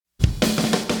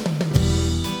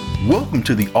Welcome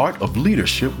to the Art of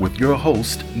Leadership with your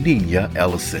host, Nina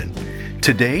Ellison.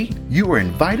 Today, you are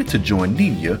invited to join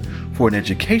Nina for an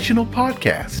educational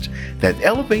podcast that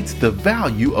elevates the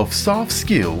value of soft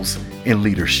skills in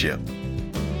leadership.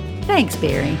 Thanks,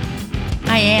 Barry.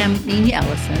 I am Nina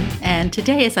Ellison, and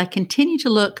today as I continue to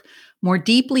look more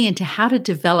deeply into how to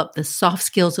develop the soft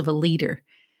skills of a leader,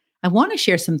 I want to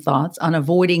share some thoughts on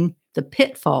avoiding the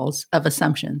pitfalls of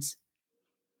assumptions.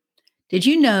 Did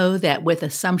you know that with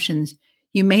assumptions,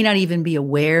 you may not even be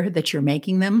aware that you're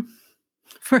making them?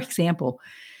 For example,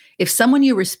 if someone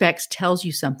you respect tells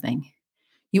you something,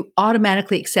 you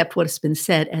automatically accept what has been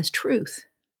said as truth.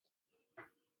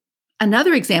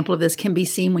 Another example of this can be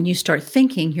seen when you start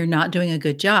thinking you're not doing a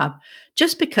good job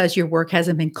just because your work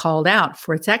hasn't been called out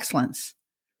for its excellence.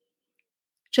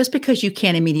 Just because you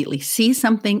can't immediately see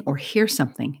something or hear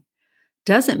something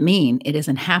doesn't mean it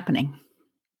isn't happening.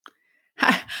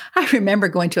 I remember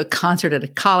going to a concert at a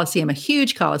coliseum, a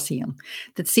huge coliseum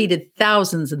that seated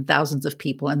thousands and thousands of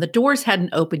people, and the doors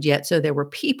hadn't opened yet, so there were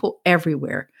people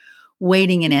everywhere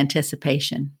waiting in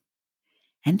anticipation.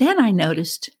 And then I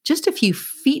noticed just a few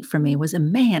feet from me was a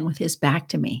man with his back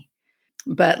to me.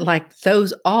 But like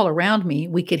those all around me,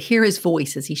 we could hear his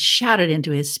voice as he shouted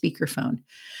into his speakerphone,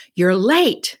 "You're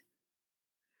late."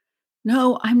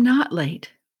 "No, I'm not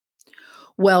late."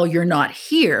 "Well, you're not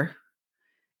here."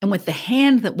 And with the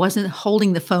hand that wasn't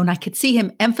holding the phone, I could see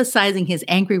him emphasizing his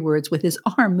angry words with his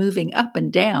arm moving up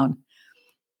and down.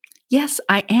 "Yes,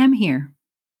 I am here."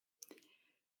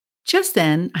 Just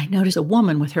then, I noticed a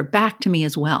woman with her back to me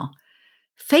as well,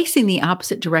 facing the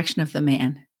opposite direction of the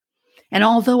man. And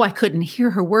although I couldn't hear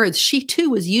her words, she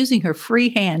too was using her free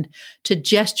hand to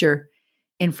gesture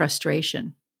in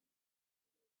frustration.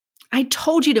 "I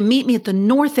told you to meet me at the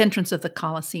north entrance of the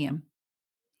Coliseum."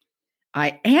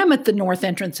 "I am at the north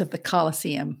entrance of the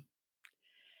Coliseum."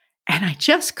 And I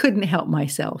just couldn't help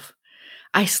myself.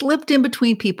 I slipped in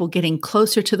between people, getting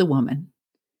closer to the woman.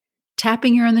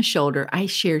 Tapping her on the shoulder, I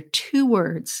shared two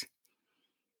words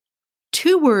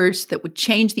that would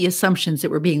change the assumptions that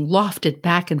were being lofted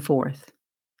back and forth.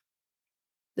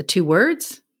 The two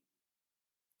words?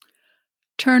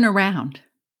 Turn around.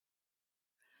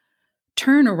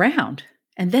 Turn around.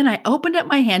 And then I opened up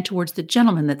my hand towards the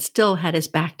gentleman that still had his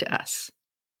back to us.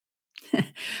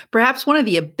 Perhaps one of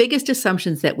the biggest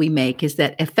assumptions that we make is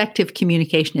that effective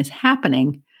communication is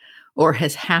happening or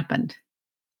has happened.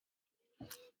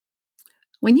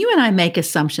 When you and I make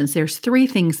assumptions, there's three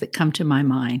things that come to my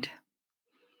mind.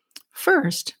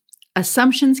 First,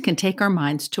 assumptions can take our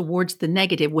minds towards the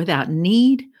negative without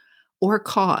need or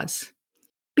cause.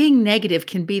 Being negative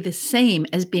can be the same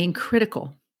as being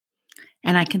critical.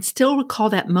 And I can still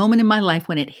recall that moment in my life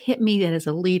when it hit me that as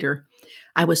a leader,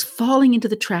 I was falling into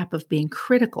the trap of being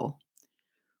critical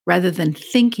rather than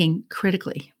thinking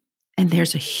critically. And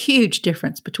there's a huge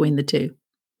difference between the two.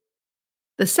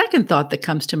 The second thought that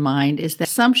comes to mind is that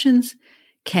assumptions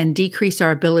can decrease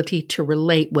our ability to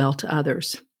relate well to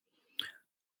others.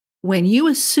 When you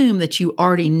assume that you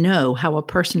already know how a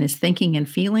person is thinking and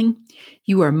feeling,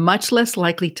 you are much less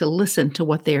likely to listen to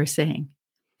what they are saying,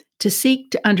 to seek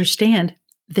to understand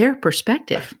their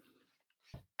perspective.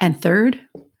 And third,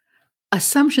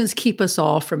 assumptions keep us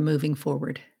all from moving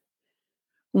forward.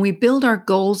 When we build our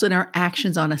goals and our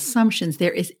actions on assumptions,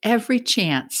 there is every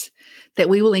chance that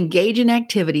we will engage in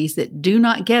activities that do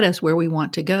not get us where we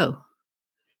want to go.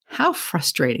 How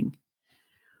frustrating.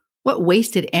 What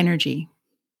wasted energy.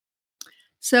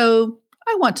 So,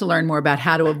 I want to learn more about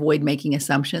how to avoid making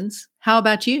assumptions. How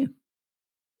about you?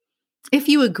 If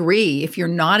you agree, if you're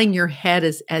nodding your head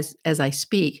as I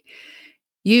speak,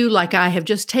 you, like I, have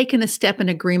just taken a step in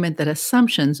agreement that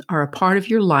assumptions are a part of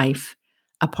your life,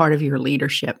 a part of your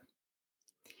leadership.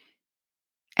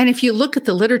 And if you look at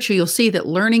the literature, you'll see that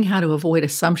learning how to avoid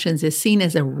assumptions is seen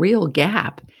as a real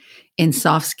gap in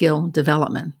soft skill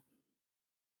development.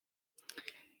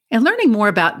 And learning more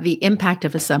about the impact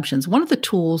of assumptions, one of the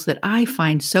tools that I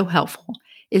find so helpful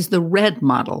is the RED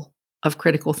model of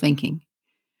critical thinking.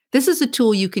 This is a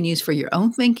tool you can use for your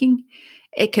own thinking.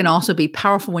 It can also be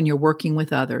powerful when you're working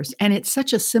with others. And it's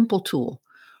such a simple tool.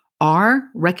 R,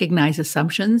 recognize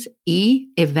assumptions. E,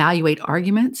 evaluate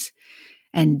arguments.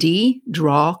 And D,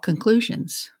 draw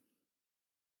conclusions.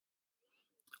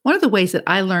 One of the ways that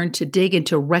I learned to dig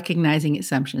into recognizing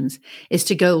assumptions is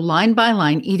to go line by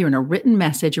line, either in a written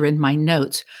message or in my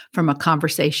notes from a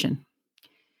conversation.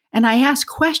 And I ask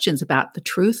questions about the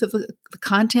truth of the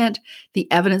content,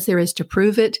 the evidence there is to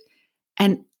prove it,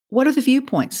 and what are the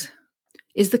viewpoints?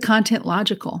 Is the content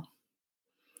logical?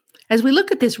 As we look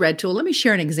at this RED tool, let me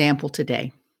share an example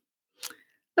today.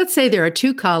 Let's say there are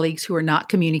two colleagues who are not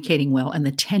communicating well and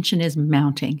the tension is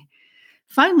mounting.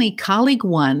 Finally, colleague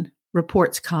 1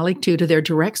 reports colleague 2 to their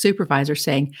direct supervisor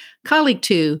saying, colleague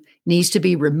 2 needs to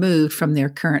be removed from their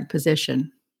current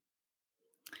position.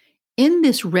 In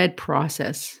this red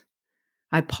process,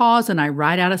 I pause and I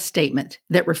write out a statement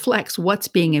that reflects what's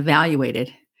being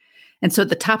evaluated. And so at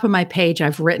the top of my page,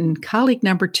 I've written colleague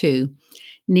number 2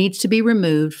 needs to be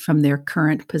removed from their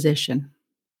current position.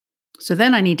 So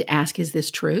then I need to ask, is this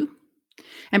true?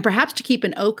 And perhaps to keep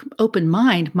an open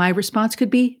mind, my response could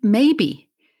be maybe,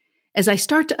 as I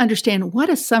start to understand what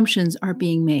assumptions are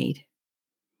being made.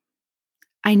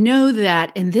 I know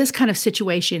that in this kind of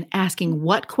situation, asking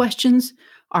what questions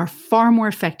are far more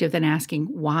effective than asking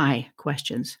why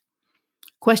questions.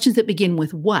 Questions that begin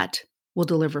with what will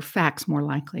deliver facts more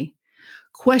likely.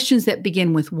 Questions that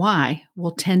begin with why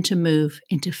will tend to move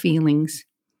into feelings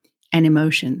and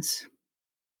emotions.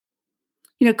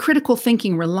 Critical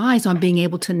thinking relies on being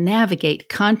able to navigate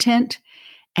content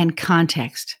and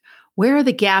context. Where are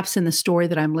the gaps in the story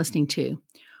that I'm listening to?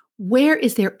 Where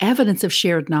is there evidence of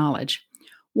shared knowledge?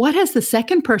 What has the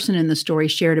second person in the story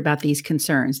shared about these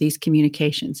concerns, these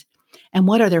communications? And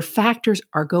what other factors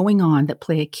are going on that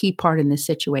play a key part in this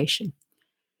situation?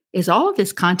 Is all of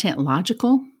this content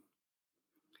logical?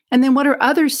 And then what are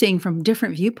others seeing from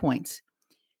different viewpoints?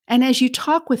 And as you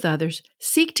talk with others,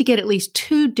 seek to get at least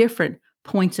 2 different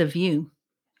points of view.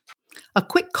 A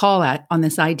quick call out on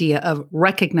this idea of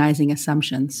recognizing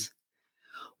assumptions.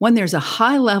 When there's a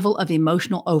high level of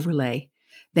emotional overlay,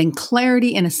 then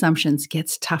clarity in assumptions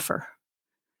gets tougher.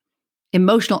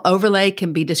 Emotional overlay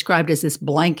can be described as this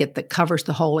blanket that covers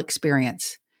the whole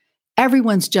experience.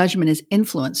 Everyone's judgment is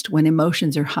influenced when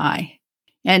emotions are high.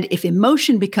 And if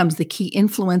emotion becomes the key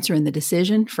influencer in the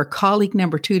decision for colleague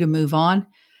number 2 to move on,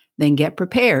 then get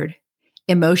prepared.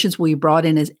 Emotions will be brought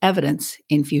in as evidence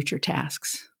in future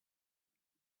tasks.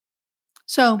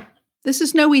 So, this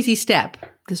is no easy step,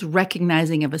 this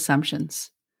recognizing of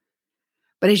assumptions.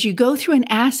 But as you go through and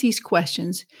ask these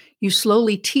questions, you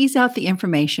slowly tease out the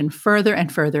information further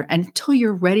and further until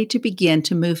you're ready to begin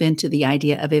to move into the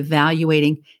idea of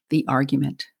evaluating the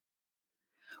argument.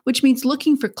 Which means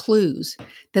looking for clues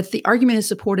that the argument is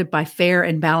supported by fair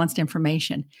and balanced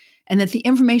information, and that the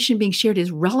information being shared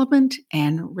is relevant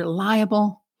and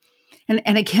reliable. And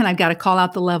again, I've got to call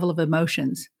out the level of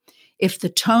emotions. If the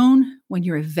tone when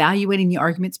you're evaluating the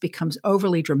arguments becomes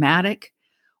overly dramatic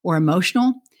or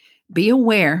emotional, be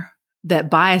aware that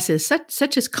biases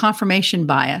such as confirmation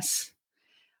bias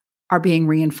are being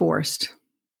reinforced.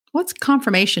 What's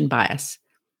confirmation bias?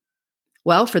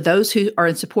 Well, for those who are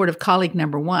in support of colleague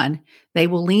number 1, they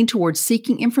will lean towards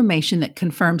seeking information that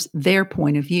confirms their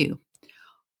point of view.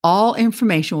 All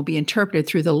information will be interpreted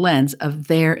through the lens of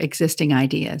their existing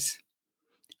ideas.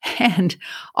 And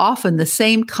often the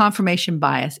same confirmation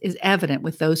bias is evident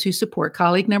with those who support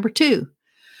colleague number 2.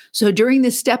 So during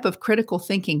this step of critical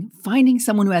thinking, finding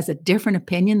someone who has a different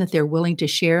opinion that they're willing to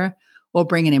share will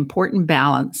bring an important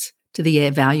balance to the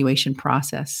evaluation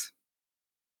process.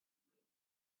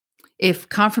 If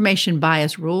confirmation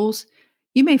bias rules,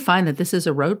 you may find that this is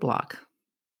a roadblock.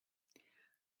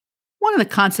 One of the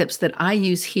concepts that I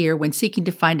use here when seeking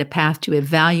to find a path to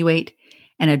evaluate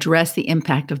and address the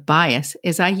impact of bias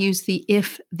is I use the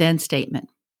if-then statement.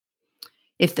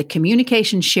 If the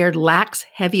communication shared lacks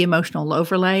heavy emotional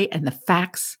overlay and the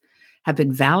facts have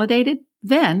been validated,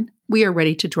 then we are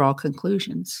ready to draw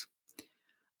conclusions.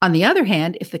 On the other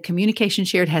hand, if the communication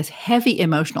shared has heavy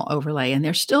emotional overlay and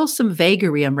there's still some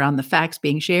vagary around the facts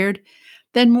being shared,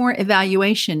 then more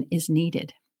evaluation is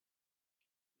needed.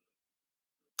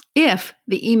 If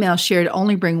the emails shared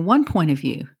only bring one point of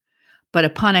view, but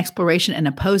upon exploration an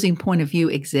opposing point of view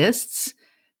exists,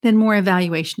 then more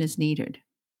evaluation is needed.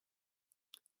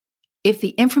 If the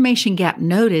information gap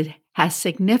noted has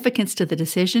significance to the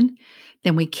decision,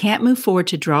 then we can't move forward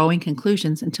to drawing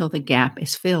conclusions until the gap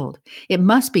is filled. It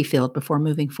must be filled before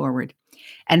moving forward.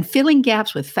 And filling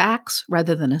gaps with facts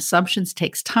rather than assumptions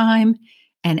takes time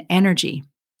and energy.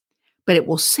 But it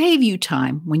will save you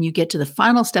time when you get to the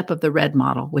final step of the red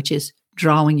model, which is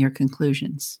drawing your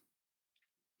conclusions.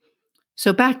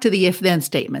 So back to the if-then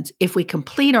statements. If we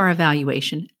complete our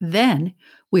evaluation, then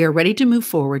we are ready to move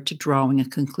forward to drawing a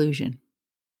conclusion.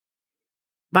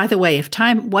 By the way, if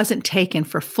time wasn't taken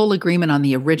for full agreement on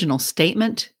the original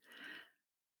statement,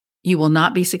 you will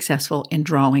not be successful in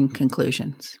drawing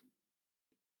conclusions.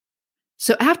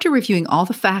 So after reviewing all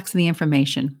the facts and the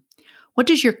information, what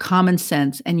does your common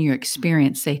sense and your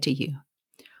experience say to you?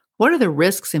 What are the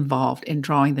risks involved in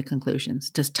drawing the conclusions?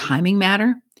 Does timing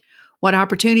matter? What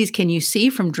opportunities can you see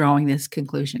from drawing this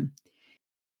conclusion?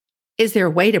 Is there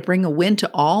a way to bring a win to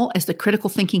all as the critical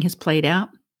thinking has played out?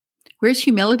 Where's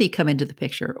humility come into the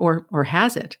picture, or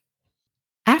has it?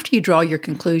 After you draw your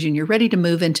conclusion, you're ready to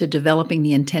move into developing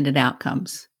the intended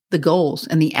outcomes, the goals,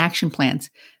 and the action plans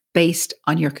based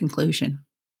on your conclusion.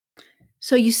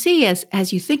 So you see,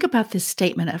 as you think about this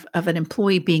statement of an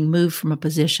employee being moved from a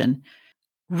position,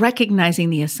 recognizing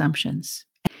the assumptions,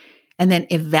 and then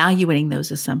evaluating those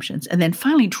assumptions, and then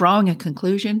finally drawing a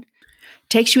conclusion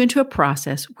takes you into a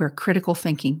process where critical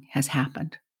thinking has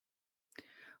happened.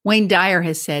 Wayne Dyer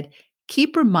has said,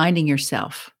 keep reminding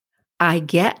yourself, I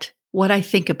get what I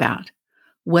think about,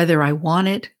 whether I want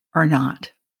it or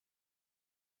not.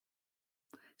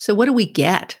 So what do we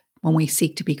get when we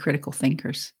seek to be critical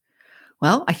thinkers?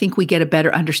 Well, I think we get a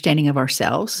better understanding of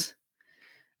ourselves.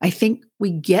 I think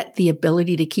we get the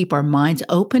ability to keep our minds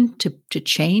open to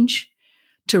change,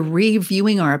 to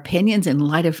reviewing our opinions in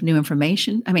light of new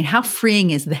information. I mean, how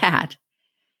freeing is that?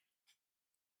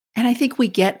 And I think we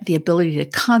get the ability to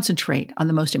concentrate on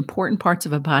the most important parts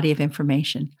of a body of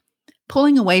information,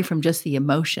 pulling away from just the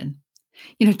emotion.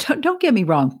 Don't get me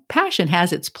wrong, passion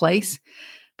has its place,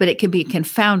 but it can be a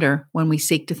confounder when we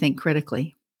seek to think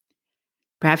critically.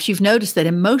 Perhaps you've noticed that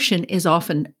emotion is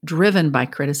often driven by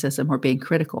criticism or being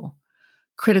critical.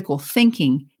 Critical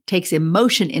thinking takes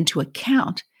emotion into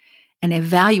account and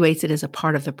evaluates it as a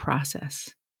part of the process.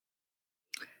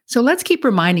 So let's keep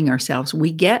reminding ourselves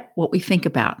we get what we think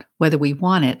about, whether we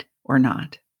want it or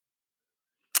not.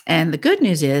 And the good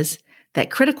news is that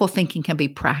critical thinking can be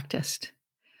practiced.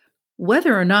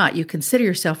 Whether or not you consider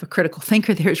yourself a critical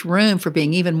thinker, there's room for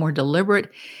being even more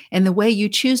deliberate in the way you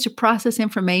choose to process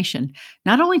information,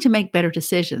 not only to make better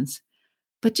decisions,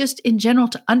 but just in general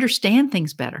to understand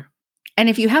things better. And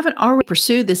if you haven't already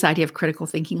pursued this idea of critical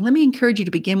thinking, let me encourage you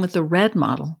to begin with the RED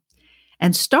model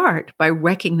and start by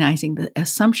recognizing the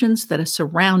assumptions that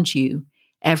surround you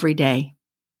every day.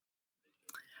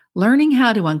 Learning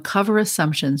how to uncover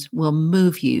assumptions will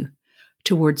move you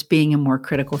towards being a more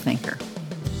critical thinker.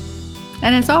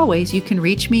 And as always, you can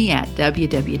reach me at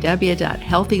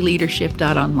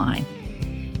www.healthyleadership.online.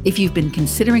 If you've been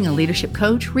considering a leadership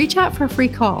coach, reach out for a free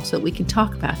call so that we can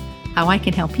talk about how I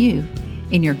can help you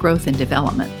in your growth and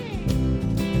development.